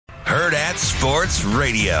Heard at Sports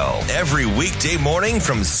Radio, every weekday morning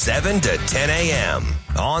from 7 to 10 a.m.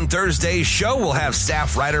 On Thursday's show, we'll have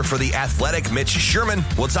staff writer for The Athletic, Mitch Sherman.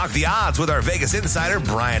 We'll talk the odds with our Vegas insider,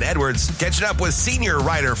 Brian Edwards. Catching up with senior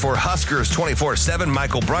writer for Huskers 24/7,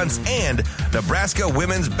 Michael Bruntz, and Nebraska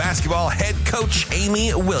women's basketball head coach,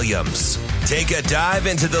 Amy Williams. Take a dive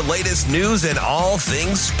into the latest news and all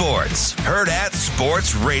things sports. Heard at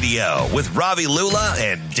Sports Radio with Ravi Lula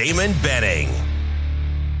and Damon Benning.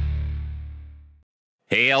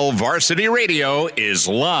 Hail Varsity Radio is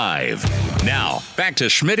live. Now, back to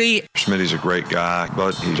Schmitty. Schmitty's a great guy,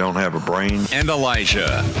 but he don't have a brain. And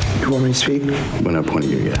Elijah. You want me to speak? When I point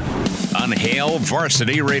at you, yeah. On Hail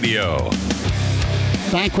Varsity Radio.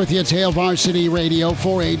 Back with you, it's Hail Varsity Radio,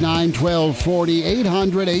 489-1240,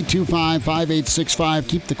 800-825-5865.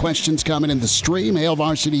 Keep the questions coming in the stream, Hail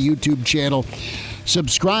Varsity YouTube channel.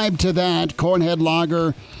 Subscribe to that. Cornhead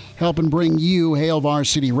Lager helping bring you Hail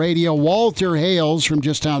Varsity Radio. Walter hails from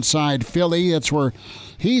just outside Philly. That's where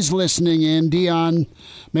he's listening in. Dion,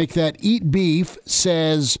 make that eat beef,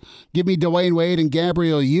 says, give me Dwayne Wade and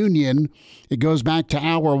Gabrielle Union. It goes back to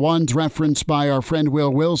hour one's reference by our friend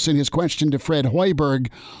Will Wilson. His question to Fred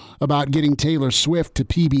Hoiberg about getting Taylor Swift to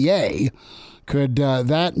PBA. Could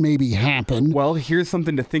that maybe happen? Well, here's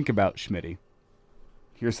something to think about, Schmitty.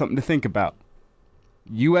 Here's something to think about.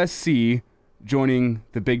 USC joining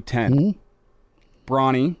the Big Ten. Mm-hmm.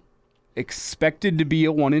 Bronny, expected to be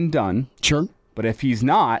a one and done. Sure. But if he's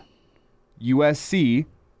not, USC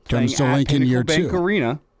comes to playing at Lincoln year Pinnacle Bank two.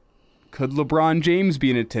 Arena. Could LeBron James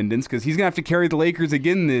be in attendance? Because he's going to have to carry the Lakers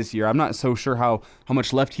again this year. I'm not so sure how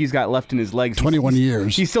much left he's got left in his legs. 21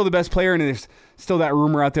 years. He's still the best player, and there's still that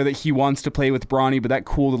rumor out there that he wants to play with Bronny, but that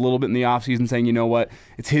cooled a little bit in the offseason, saying, you know what,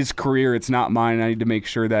 it's his career, it's not mine, and I need to make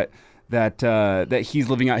sure that he's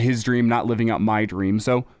living out his dream, not living out my dream.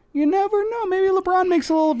 So you never know. Maybe LeBron makes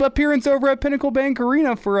a little appearance over at Pinnacle Bank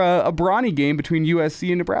Arena for a Bronny game between USC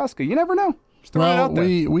and Nebraska. You never know. Well,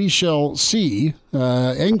 we shall see.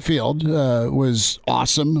 Engfield was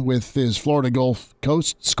awesome with his Florida Gulf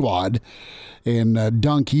Coast squad in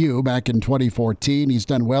Dunk U back in 2014. He's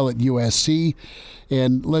done well at USC.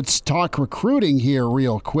 And let's talk recruiting here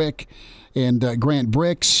real quick. And Grant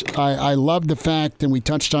Brix, I love the fact, and we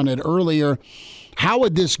touched on it earlier, how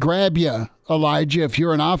would this grab you, Elijah, if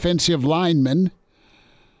you're an offensive lineman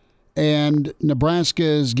and Nebraska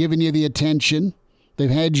is giving you the attention, they've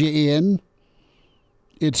had you in,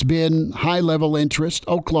 it's been high-level interest.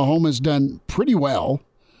 Oklahoma's done pretty well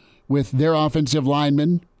with their offensive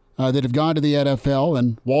linemen that have gone to the NFL,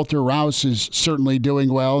 and Walter Rouse is certainly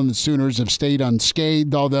doing well, and the Sooners have stayed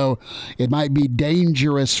unscathed, although it might be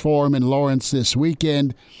dangerous for them in Lawrence this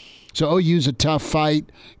weekend. So OU's a tough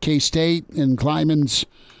fight. K-State and Kleiman's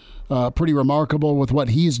pretty remarkable with what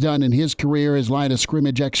he's done in his career, his line of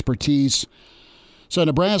scrimmage expertise. So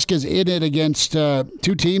Nebraska's in it against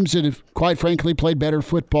two teams that have, quite frankly, played better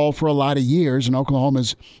football for a lot of years, and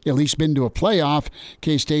Oklahoma's at least been to a playoff.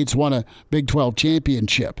 K-State's won a Big 12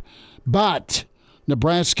 championship. But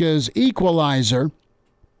Nebraska's equalizer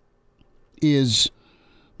is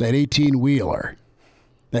that 18-wheeler,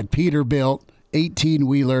 that Peterbilt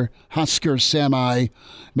 18-wheeler Husker semi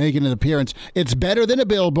making an appearance. It's better than a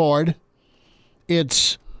billboard.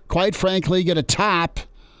 It's, quite frankly, going to top.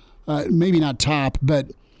 Maybe not top,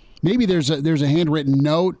 but maybe there's a handwritten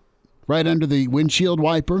note right under the windshield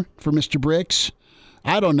wiper for Mr. Brix.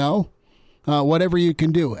 I don't know. Whatever you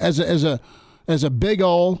can do as a big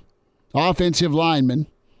old offensive lineman,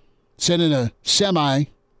 sending a semi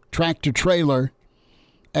tractor trailer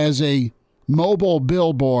as a mobile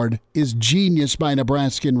billboard is genius by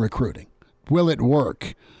Nebraskan recruiting. Will it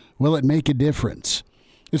work? Will it make a difference?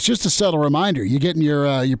 It's just a subtle reminder. You get in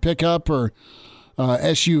your pickup or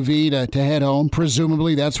SUV to head home.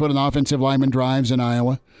 Presumably that's what an offensive lineman drives in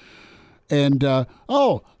Iowa. And,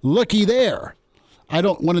 looky there. I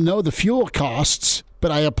don't want to know the fuel costs,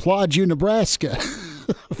 but I applaud you, Nebraska,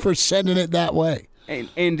 for sending it that way.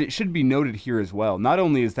 And it should be noted here as well. Not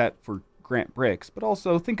only is that for Grant Brix, but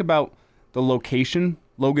also think about the location,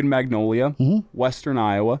 Logan Magnolia, Western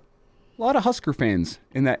Iowa. A lot of Husker fans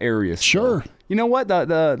in that area. Sure. You know what?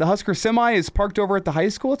 The Husker semi is parked over at the high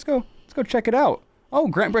school. Let's go check it out. Oh,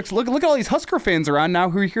 Grant Brix, look at all these Husker fans around now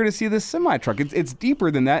who are here to see this semi-truck. It's deeper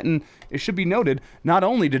than that, and it should be noted, not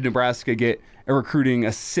only did Nebraska get a recruiting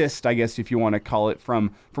assist, I guess if you want to call it,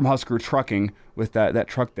 from Husker Trucking with that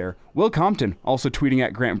truck there. Will Compton also tweeting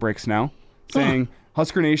at Grant Brix now, saying,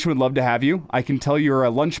 Husker Nation would love to have you. I can tell you're a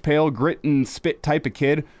lunch pail, grit and spit type of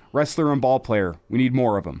kid, wrestler and ball player. We need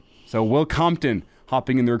more of them. So Will Compton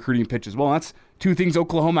hopping in the recruiting pitch as well. That's two things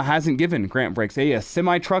Oklahoma hasn't given Grant Brix. A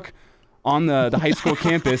semi-truck on the high school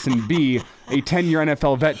campus and B, a 10-year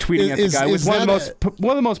NFL vet tweeting at the guy with one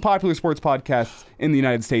of the most popular sports podcasts in the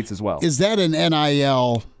United States as well. Is that an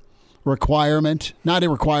NIL requirement? Not a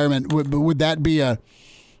requirement, but would that be a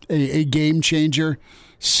game changer?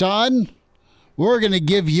 Son, we're going to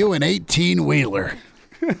give you an 18-wheeler.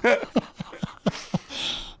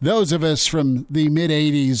 Those of us from the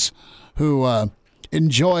mid-'80s who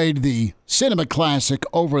enjoyed the cinema classic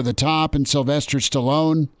Over the Top and Sylvester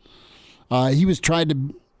Stallone,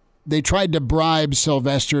 they tried to bribe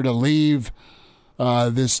Sylvester to leave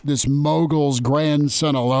this mogul's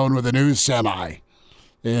grandson alone with a new semi.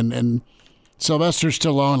 And Sylvester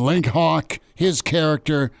Stallone, Link Hawk, his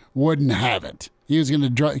character, wouldn't have it. He was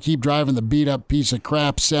going to keep driving the beat-up piece of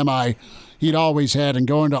crap semi he'd always had and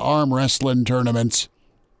going to arm wrestling tournaments,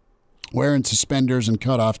 wearing suspenders and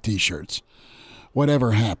cut-off T-shirts.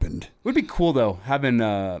 Whatever happened. It would be cool, though, having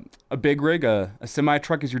a big rig, a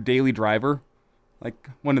semi-truck as your daily driver, like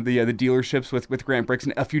one of the dealerships with Grant Brix,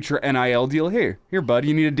 and a future NIL deal. Here, bud,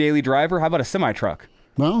 you need a daily driver? How about a semi-truck?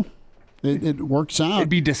 Well, it works out. It'd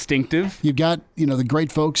be distinctive. You've got, the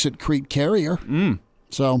great folks at Crete Carrier.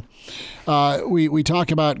 So we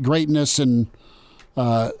talk about greatness and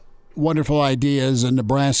wonderful ideas in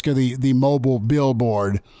Nebraska, the mobile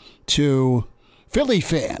billboard, to Philly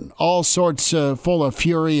fan, all sorts full of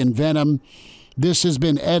fury and venom. This has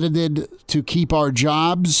been edited to keep our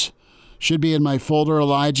jobs. Should be in my folder,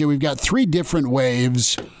 Elijah. We've got 3 different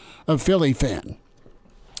waves of Philly fan.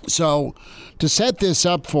 So to set this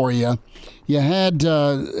up for you, you had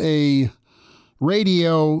a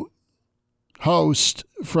radio host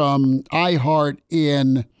from iHeart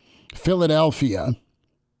in Philadelphia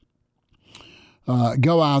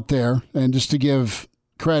go out there, and just to give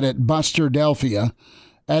credit, Buster Delphia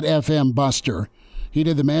at FM Buster. He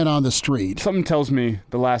did the man on the street. Something tells me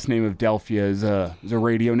the last name of Delphia is a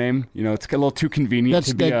radio name. It's a little too convenient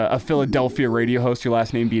to be a Philadelphia radio host, your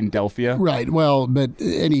last name being Delphia. Right. Well, but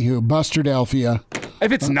anywho, Buster Delphia.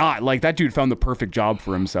 If it's not, that dude found the perfect job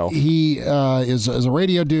for himself. He is a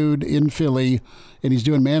radio dude in Philly, and he's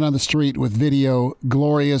doing man on the street with video.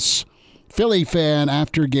 Glorious Philly fan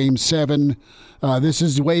after Game 7. This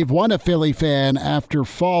is wave 1 of Philly fan after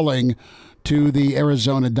falling to the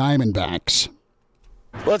Arizona Diamondbacks.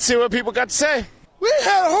 Let's see what people got to say. We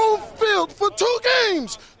had home field for 2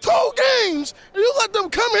 games. 2 games. And you let them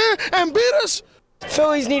come here and beat us?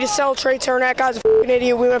 Phillies need to sell Trey Turner. That guy's a f***ing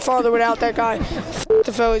idiot. We went farther without that guy. F***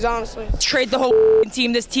 the Phillies, honestly. Trade the whole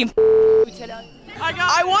team. This team today.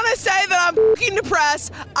 I want to say that I'm f***ing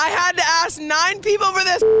depressed. I had to ask 9 people for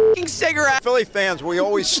this f***ing cigarette. Philly fans, we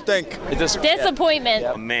always stink. Disappointment.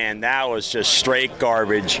 Yeah. Man, that was just straight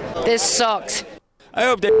garbage. This sucks. I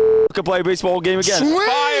hope they can play a baseball game again. Swing.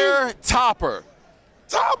 Fire Topper.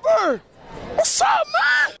 Topper! What's up,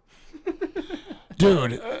 man?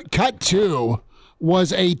 Dude, cut 2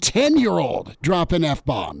 was a 10-year-old dropping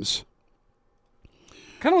F-bombs.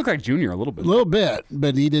 Kind of looked like Junior a little bit. A little bit,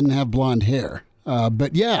 but he didn't have blonde hair.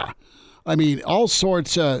 But yeah, I mean, all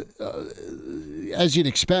sorts, as you'd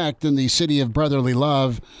expect in the city of brotherly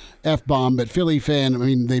love, F-bomb. But Philly fan, I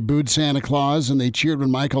mean, they booed Santa Claus and they cheered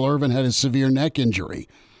when Michael Irvin had a severe neck injury.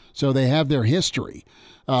 So they have their history.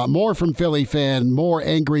 More from Philly fan, more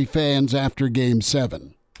angry fans after Game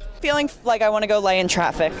 7. Feeling like I want to go lay in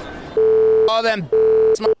traffic. All them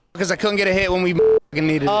because I couldn't get a hit when we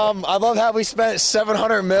needed it. I love how we spent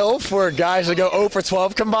 $700 million for guys to go 0 for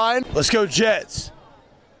 12 combined. Let's go Jets.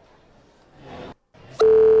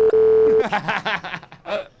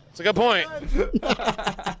 It's a good point.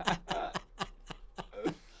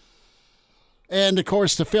 And, of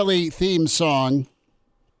course, the Philly theme song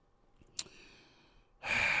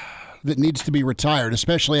that needs to be retired,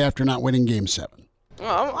 especially after not winning Game 7.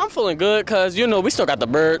 I'm feeling good because, we still got the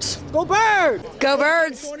Birds. Go Birds! Go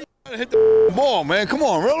Birds! Hit the ball, man. Come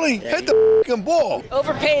on, really? Hit the fucking ball.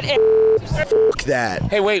 Overpaid. Fuck that.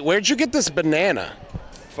 Hey, wait, where'd you get this banana?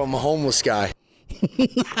 From a homeless guy.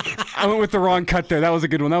 I went with the wrong cut there. That was a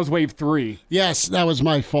good one. That was wave 3. Yes, that was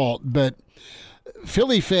my fault. But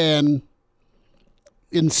Philly fan,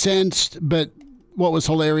 incensed, but what was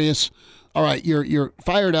hilarious, all right, you're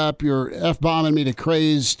fired up, you're F-bombing me to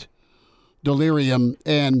crazed delirium,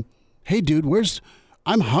 and hey, dude,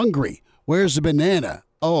 I'm hungry. Where's the banana?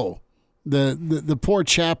 Oh, the poor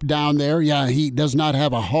chap down there, yeah, he does not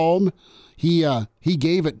have a home. He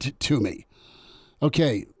gave it to me.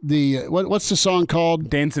 Okay, what's the song called?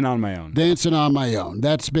 Dancing on My Own. Dancing on My Own.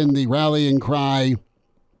 That's been the rallying cry.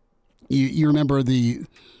 You remember the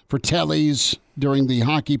Fratellis during the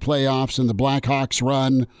hockey playoffs and the Blackhawks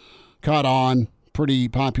run caught on. Pretty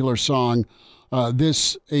popular song.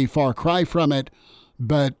 This a far cry from it,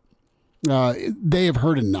 but they have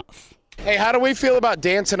heard enough. Hey, how do we feel about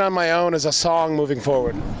Dancing on My Own as a song moving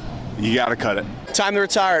forward? You got to cut it. Time to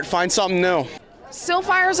retire it. Find something new. Still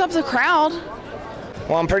fires up the crowd.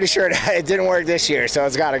 Well, I'm pretty sure it didn't work this year, so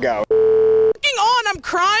it's got to go. On, I'm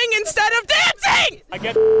crying instead of dancing! I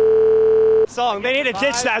get song. They need to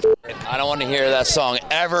ditch that. I don't want to hear that song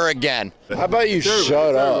ever again. How about you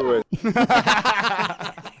shut up?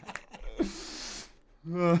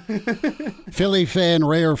 Philly fan,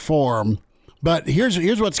 rare form. But here's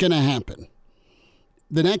what's going to happen.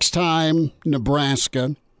 The next time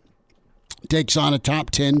Nebraska takes on a top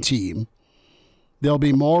 10 team, they'll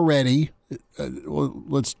be more ready.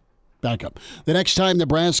 Let's back up. The next time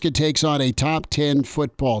Nebraska takes on a top 10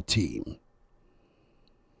 football team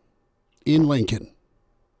in Lincoln,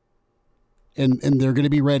 and they're going to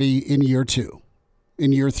be ready in year 2,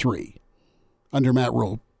 in year 3, under Matt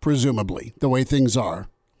Rule, presumably, the way things are.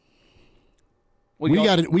 We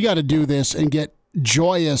got to do this and get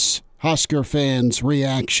joyous Husker fans'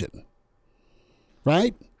 reaction,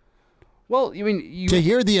 right? Well, you mean to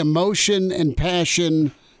hear the emotion and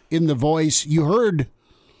passion in the voice. You heard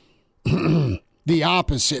the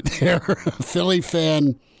opposite there. Philly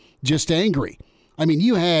fan just angry. I mean,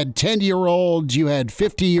 you had 10-year-olds, you had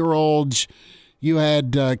 50-year-olds, you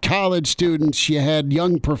had college students, you had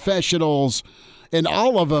young professionals, and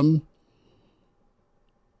all of them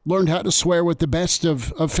learned how to swear with the best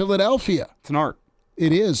of Philadelphia. It's an art.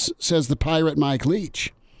 It is, says the pirate Mike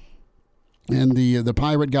Leach. And the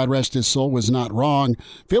pirate, God rest his soul, was not wrong.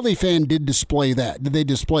 Philly fan did display that. Did they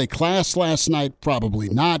display class last night? Probably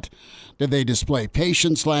not. Did they display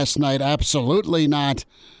patience last night? Absolutely not.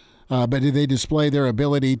 But did they display their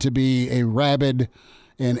ability to be a rabid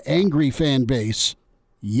and angry fan base?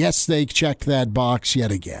 Yes, they checked that box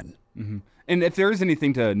yet again. Mm-hmm. And if there is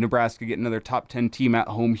anything to Nebraska get another top 10 team at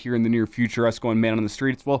home here in the near future, us going man on the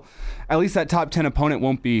streets, well, at least that top 10 opponent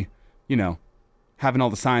won't be, having all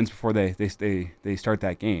the signs before they start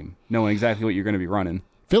that game, knowing exactly what you're going to be running.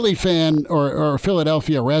 Philly fan or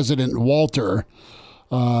Philadelphia resident Walter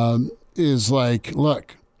is like,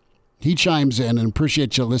 look, he chimes in, and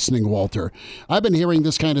appreciate you listening, Walter. I've been hearing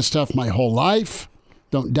this kind of stuff my whole life.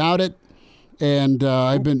 Don't doubt it. And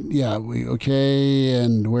I've been,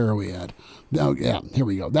 and where are we at? Oh, yeah, here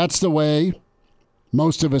we go. That's the way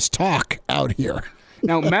most of us talk out here.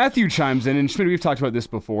 Now, Matthew chimes in, and Schmidt, we've talked about this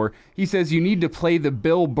before. He says you need to play the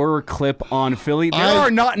Bill Burr clip on Philly. There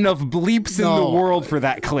are not enough bleeps in the world for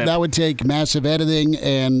that clip. That would take massive editing,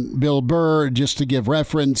 and Bill Burr, just to give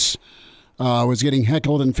reference, was getting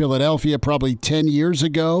heckled in Philadelphia probably 10 years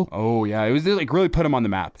ago. Oh, yeah. It was like really put him on the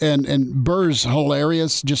map. And Burr's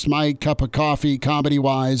hilarious, just my cup of coffee,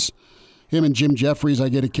 comedy-wise. Him and Jim Jeffries I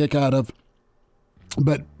get a kick out of.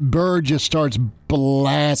 But Burr just starts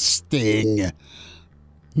blasting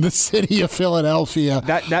the city of Philadelphia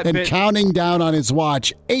and counting down on his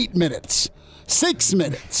watch 8 minutes, 6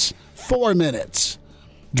 minutes, 4 minutes.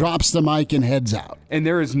 Drops the mic and heads out. And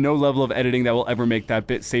there is no level of editing that will ever make that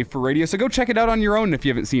bit safe for radio. So go check it out on your own if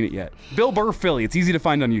you haven't seen it yet. Bill Burr Philly. It's easy to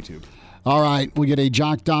find on YouTube. All right. We get a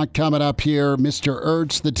Jock Doc coming up here. Mr.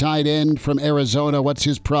 Ertz, the tight end from Arizona. What's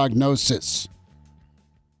his prognosis?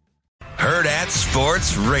 Heard at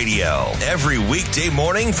Sports Radio every weekday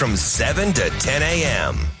morning from 7 to 10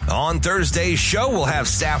 a.m. On Thursday's show, we'll have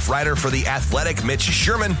staff writer for The Athletic, Mitch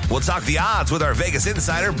Sherman. We'll talk the odds with our Vegas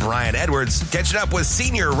insider, Brian Edwards. Catching up with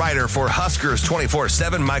senior writer for Huskers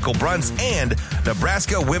 24/7, Michael Bruntz, and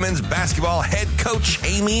Nebraska women's basketball head coach,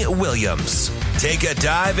 Amy Williams. Take a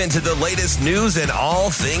dive into the latest news and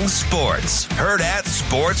all things sports. Heard at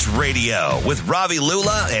Sports Radio with Ravi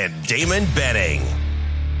Lula and Damon Benning.